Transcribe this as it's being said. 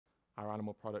our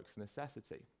animal products a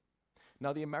necessity?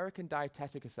 Now, the American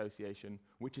Dietetic Association,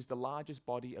 which is the largest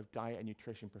body of diet and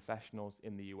nutrition professionals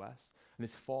in the US and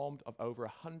is formed of over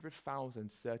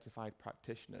 100,000 certified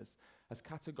practitioners, has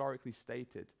categorically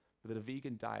stated that a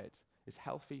vegan diet is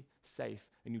healthy, safe,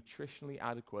 and nutritionally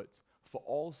adequate for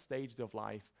all stages of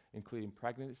life, including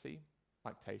pregnancy,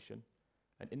 lactation,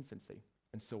 and infancy.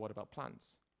 And so what about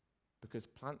plants? Because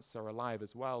plants are alive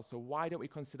as well, so why don't we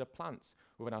consider plants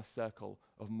within our circle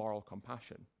of moral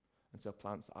compassion? And so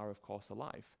plants are, of course,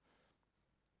 alive,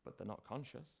 but they're not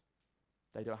conscious.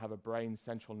 They don't have a brain,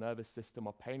 central nervous system,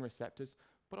 or pain receptors,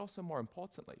 but also more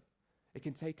importantly, it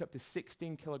can take up to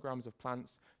 16 kilograms of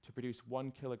plants to produce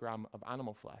 1 kilogram of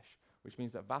animal flesh, which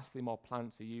means that vastly more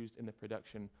plants are used in the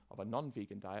production of a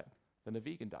non-vegan diet than a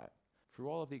vegan diet. Through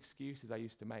all of the excuses I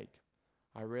used to make,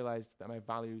 I realized that my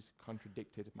values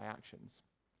contradicted my actions,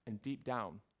 and deep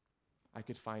down, I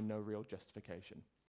could find no real justification.